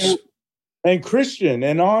and Christian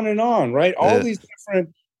and on, right? All these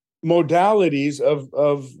different modalities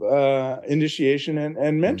of initiation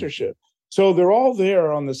and mentorship. So they're all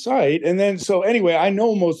there on the site. And then, so anyway, I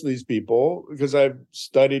know most of these people because I've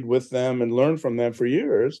studied with them and learned from them for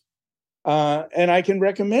years. And I can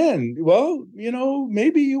recommend, well,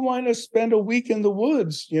 maybe you want to spend a week in the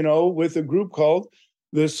woods, with a group called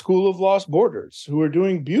the School of Lost Borders, who are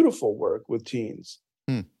doing beautiful work with teens.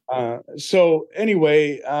 Hmm. So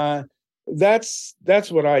anyway, that's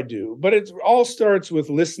what I do. But it all starts with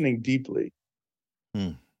listening deeply.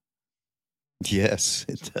 Hmm. Yes,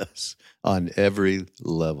 it does on every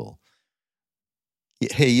level.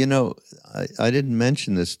 Hey, I didn't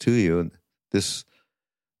mention this to you, and this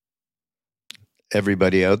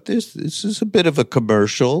everybody out there. This is a bit of a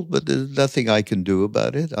commercial, but there's nothing I can do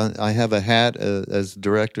about it. I have a hat as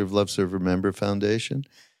director of Love Serve Remember Foundation,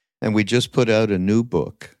 and we just put out a new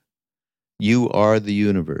book, You Are the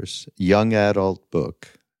Universe, young adult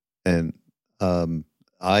book. And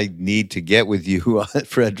I need to get with you,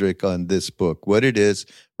 Frederick, on this book. What it is,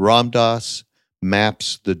 Ram Dass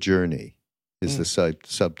Maps the Journey is the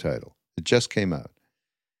subtitle. It just came out.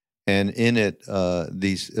 And in it,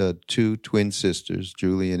 these two twin sisters,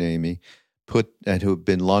 Julie and Amy, who have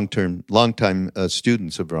been long-time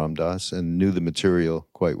students of Ram Dass and knew the material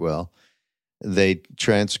quite well, they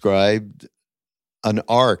transcribed an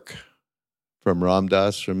arc from Ram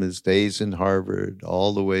Dass from his days in Harvard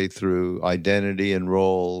all the way through identity and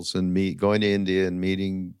roles and going to India and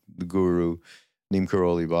meeting the guru, Neem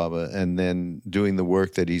Karoli Baba, and then doing the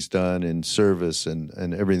work that he's done in service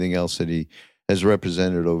and everything else that he has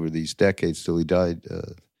represented over these decades till he died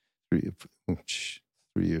 3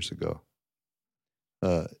 years ago.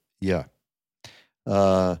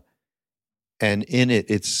 And in it,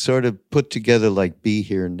 it's sort of put together like Be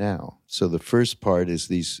Here Now. So the first part is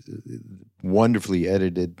these wonderfully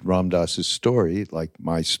edited Ram Dass's story, like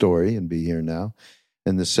my story and Be Here Now.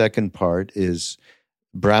 And the second part is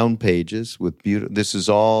brown pages with beautiful. This is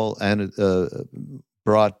all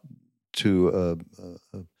brought to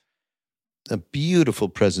a beautiful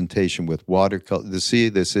presentation with watercolor. See,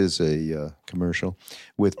 this is a commercial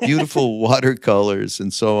with beautiful watercolors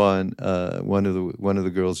and so on. One of the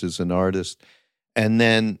girls is an artist, and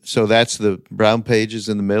then so that's the brown pages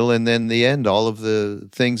in the middle, and then the end, all of the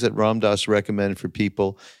things that Ram Dass recommended for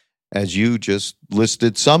people, as you just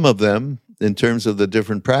listed some of them in terms of the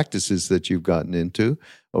different practices that you've gotten into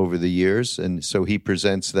over the years, and so he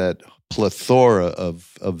presents that plethora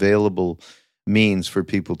of available means for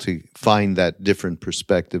people to find that different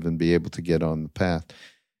perspective and be able to get on the path.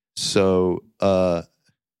 So,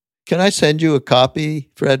 can I send you a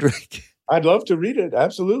copy, Frederick? I'd love to read it.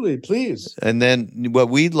 Absolutely. Please. And then what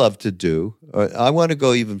we'd love to do, I want to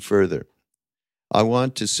go even further. I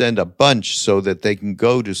want to send a bunch so that they can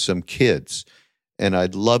go to some kids. And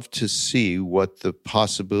I'd love to see what the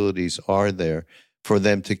possibilities are there for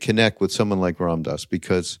them to connect with someone like Ram Dass,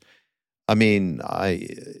 because,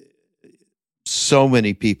 so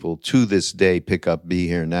many people to this day pick up Be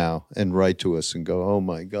Here Now and write to us and go, oh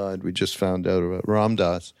my God, we just found out about Ram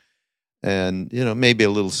Dass. And, maybe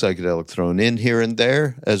a little psychedelic thrown in here and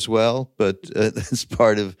there as well. But as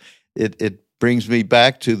part of it, it brings me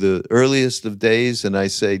back to the earliest of days. And I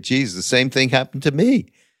say, geez, the same thing happened to me.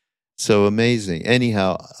 So amazing.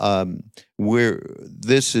 Anyhow,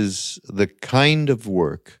 this is the kind of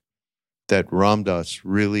work that Ram Dass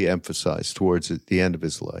really emphasized towards the end of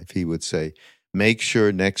his life. He would say, make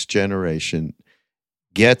sure next generation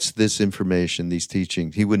gets this information, these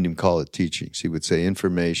teachings. He wouldn't even call it teachings. He would say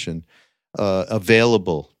information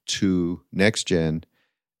available to next gen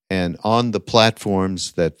and on the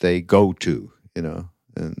platforms that they go to,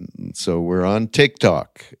 And so we're on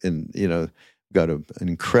TikTok and, got an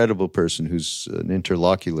incredible person who's an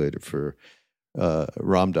interlocutor for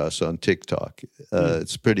Ram Dass on TikTok.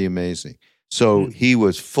 It's pretty amazing. So he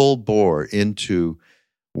was full bore into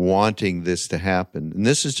wanting this to happen. And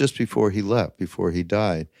this is just before he left, before he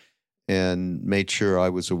died, and made sure I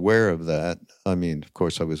was aware of that. Of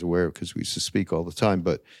course I was aware because we used to speak all the time,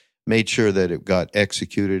 but made sure that it got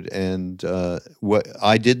executed. And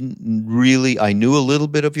I knew a little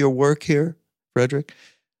bit of your work here, Frederick,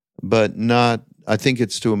 but I think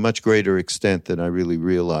it's to a much greater extent than I really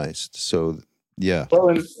realized. So, yeah. Well,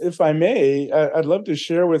 and if I may, I'd love to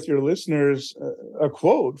share with your listeners a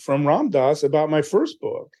quote from Ram Dass about my first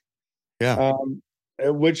book,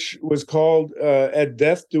 which was called At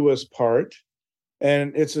Death Do Us Part.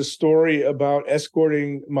 And it's a story about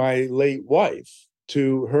escorting my late wife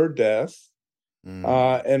to her death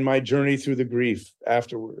and my journey through the grief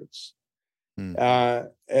afterwards.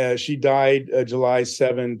 She died July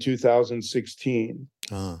 7, 2016.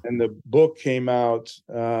 And the book came out,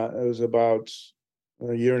 it was about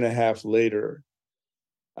a year and a half later.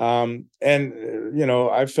 And,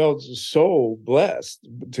 I felt so blessed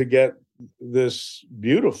to get this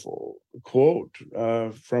beautiful quote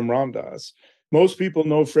from Ram Dass. Most people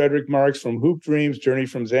know Frederick Marx from Hoop Dreams, Journey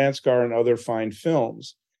from Zanskar, and other fine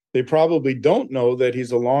films. They probably don't know that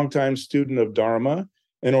he's a longtime student of Dharma,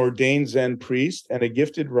 an ordained Zen priest, and a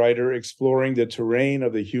gifted writer exploring the terrain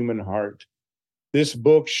of the human heart. This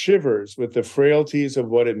book shivers with the frailties of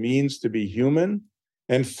what it means to be human,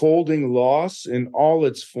 enfolding loss in all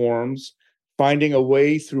its forms, finding a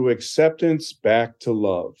way through acceptance back to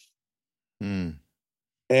love. Mm.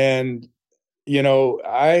 And,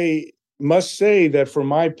 I must say that for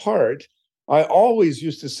my part, I always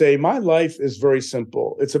used to say my life is very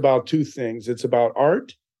simple. It's about two things. It's about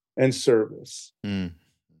art and service. Mm.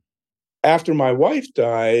 After my wife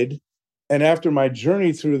died and after my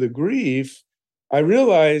journey through the grief, I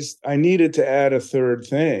realized I needed to add a third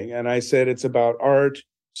thing. And I said, it's about art,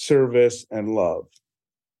 service, and love.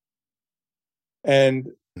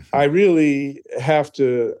 And I really have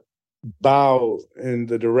to bow in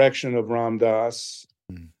the direction of Ram Dass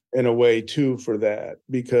in a way too for that,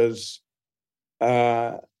 because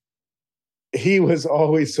he was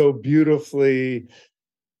always so beautifully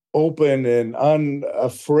open and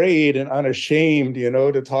unafraid and unashamed,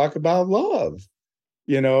 to talk about love,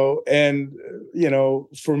 and,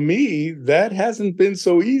 for me, that hasn't been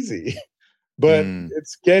so easy, but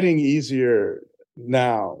it's getting easier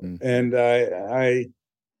now. And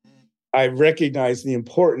I recognize the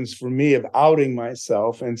importance for me of outing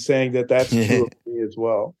myself and saying that that's true of me as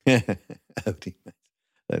well.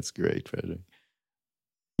 That's great, Frederick.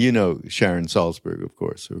 You know Sharon Salzberg, of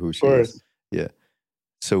course, or who she is. Yeah.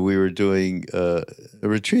 So we were doing a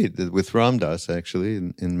retreat with Ram Dass, actually,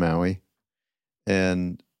 in Maui.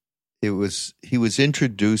 And he was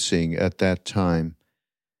introducing at that time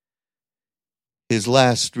his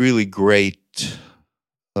last really great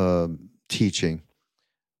teaching,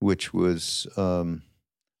 which was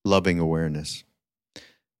loving awareness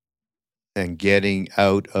and getting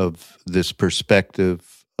out of this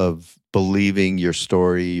perspective of believing your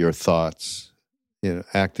story, your thoughts,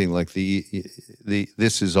 acting like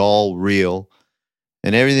this is all real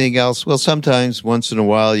and everything else. Well, sometimes once in a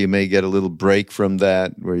while you may get a little break from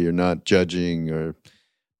that where you're not judging or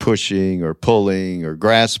pushing or pulling or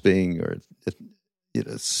grasping or,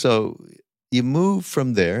 so you move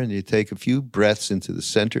from there and you take a few breaths into the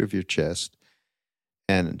center of your chest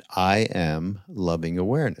and I am loving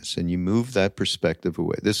awareness. And you move that perspective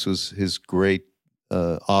away. This was his great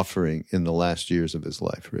offering in the last years of his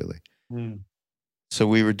life, really. So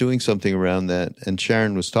we were doing something around that, and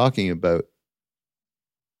Sharon was talking about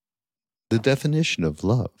the definition of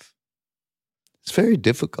love. It's very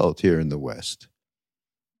difficult here in the West.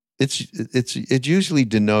 It usually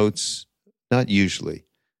denotes, not usually,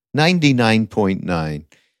 99.9,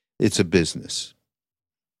 it's a business.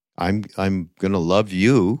 I'm going to love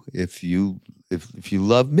you if you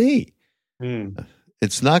love me.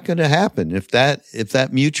 It's not going to happen if that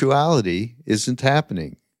mutuality isn't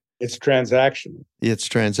happening. It's transactional. It's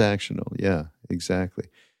transactional. Yeah, exactly.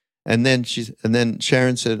 And then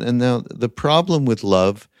Sharon said, and now the problem with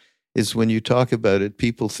love is when you talk about it,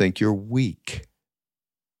 people think you're weak.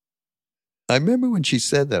 I remember when she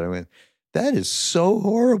said that, I went, that is so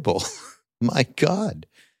horrible. My God.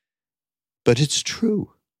 But it's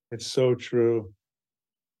true. It's so true.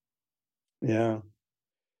 Yeah.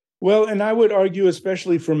 Well, and I would argue,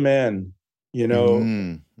 especially for men,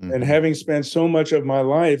 and having spent so much of my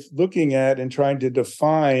life looking at and trying to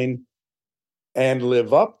define and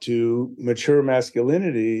live up to mature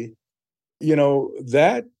masculinity,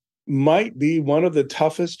 that might be one of the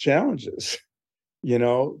toughest challenges,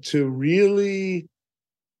 to really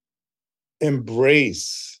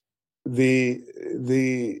embrace the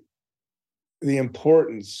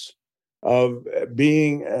importance of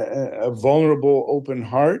being a vulnerable, open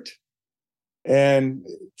heart, and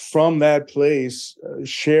from that place,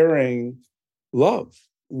 sharing love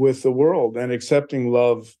with the world and accepting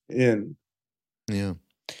love in. Yeah.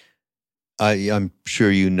 I'm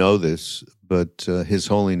sure you know this, but His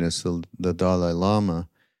Holiness, the Dalai Lama,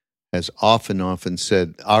 has often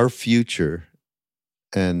said our future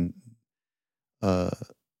and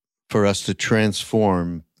for us to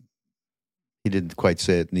transform, he didn't quite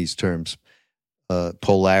say it in these terms,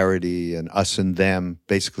 polarity and us and them,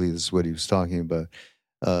 basically this is what he was talking about,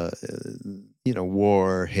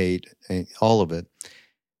 war, hate, all of it,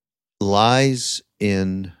 lies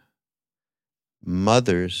in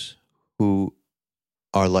mothers who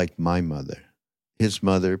are like my mother. His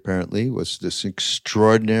mother apparently was this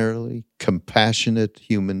extraordinarily compassionate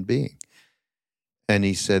human being. And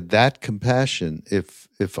he said that compassion, if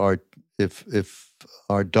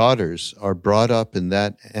our daughters are brought up in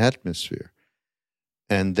that atmosphere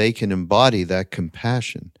and they can embody that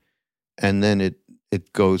compassion, and then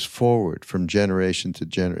it goes forward from generation to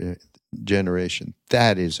generation.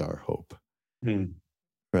 That is our hope,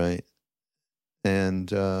 right?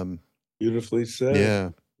 And beautifully said. Yeah,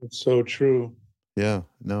 it's so true. Yeah,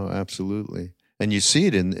 no, absolutely. And you see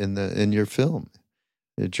it in your film,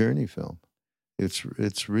 your Journey film.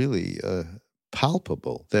 It's really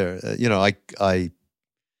palpable there. I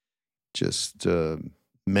just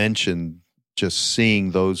mentioned just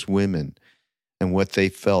seeing those women and what they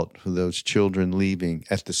felt for those children leaving,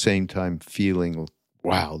 at the same time feeling,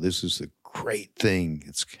 wow, this is a great thing.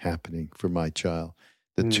 It's happening for my child.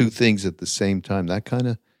 The two things at the same time, that kind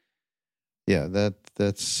of,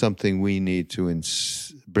 that's something we need to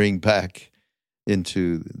bring back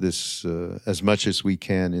into this as much as we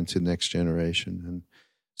can into next generation. And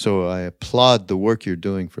so I applaud the work you're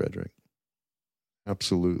doing, Frederick.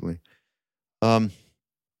 Absolutely. Well,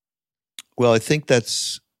 I think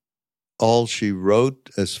that's all she wrote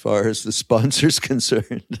as far as the sponsor's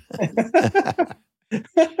concerned.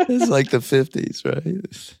 It's like the 50s,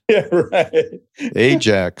 right? Yeah, right.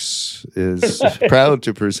 Ajax is proud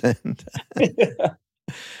to present. Yeah.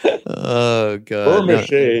 Oh, God. No.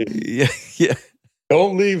 Yeah.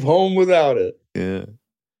 Don't leave home without it. Yeah.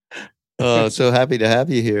 So happy to have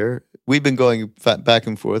you here. We've been going back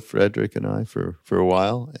and forth, Frederick and I, for a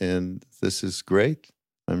while, and this is great.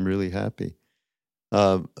 I'm really happy.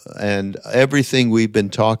 And everything we've been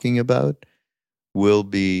talking about will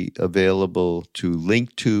be available to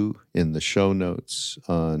link to in the show notes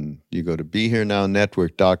you go to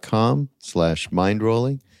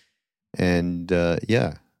BeHereNowNetwork.com/mindrolling. And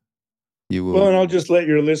you will. Well, and I'll just let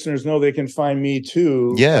your listeners know they can find me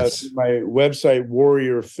too. Yes. My website,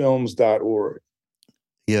 warriorfilms.org.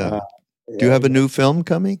 Yeah. Do you have a new film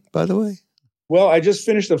coming, by the way? Well, I just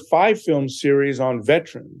finished a 5-film series on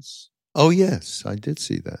veterans. Oh, yes, I did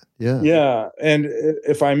see that. Yeah. Yeah. And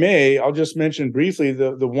if I may, I'll just mention briefly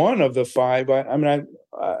the one of the 5.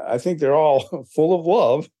 I think they're all full of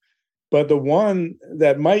love, but the one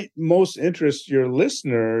that might most interest your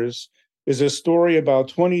listeners is a story about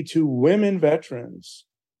 22 women veterans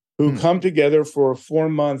who come together for a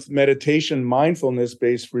 4-month meditation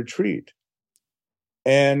mindfulness-based retreat.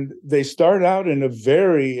 And they start out in a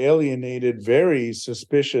very alienated, very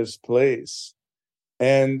suspicious place.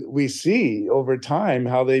 And we see over time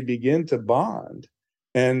how they begin to bond,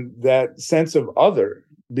 and that sense of other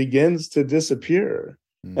begins to disappear,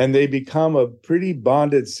 and they become a pretty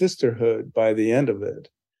bonded sisterhood by the end of it.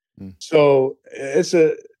 So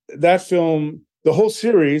that film, the whole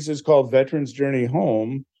series is called Veterans Journey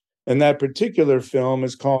Home, and that particular film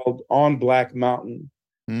is called On Black Mountain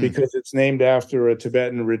because it's named after a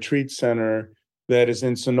Tibetan retreat center that is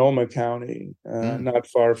in Sonoma County, not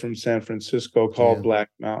far from San Francisco, called Black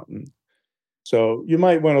Mountain. So you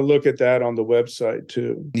might want to look at that on the website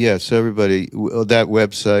too. Yes, everybody, that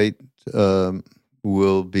website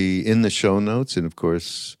will be in the show notes. And of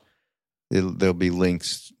course, there'll be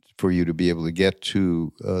links for you to be able to get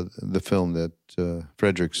to the film that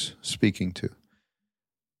Frederick's speaking to.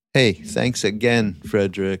 Hey, thanks again,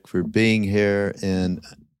 Frederick, for being here. And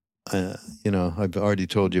I've already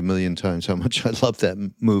told you a million times how much I love that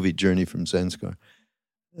movie, Journey from Zanskar.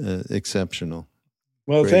 Exceptional.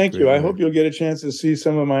 Well, thank you. I hope you'll get a chance to see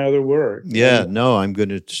some of my other work. Yeah, no, I'm going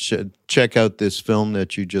to check out this film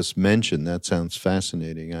that you just mentioned. That sounds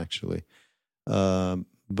fascinating, actually.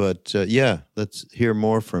 But let's hear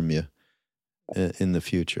more from you in the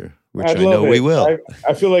future, which I know we will.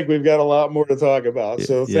 I feel like we've got a lot more to talk about.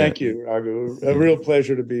 So thank you, Raghu. A real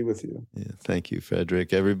pleasure to be with you. Yeah, thank you,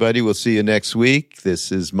 Frederick. Everybody, we'll see you next week.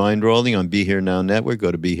 This is Mind Rolling on Be Here Now Network.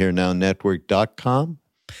 Go to BeHereNowNetwork.com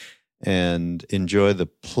and enjoy the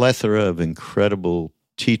plethora of incredible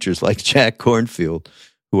teachers like Jack Kornfield,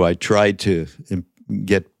 who I tried to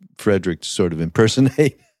get Frederick to sort of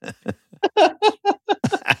impersonate.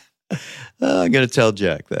 I'm going to tell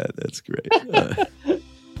Jack that. That's great.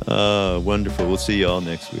 Wonderful. We'll see you all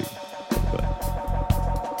next week.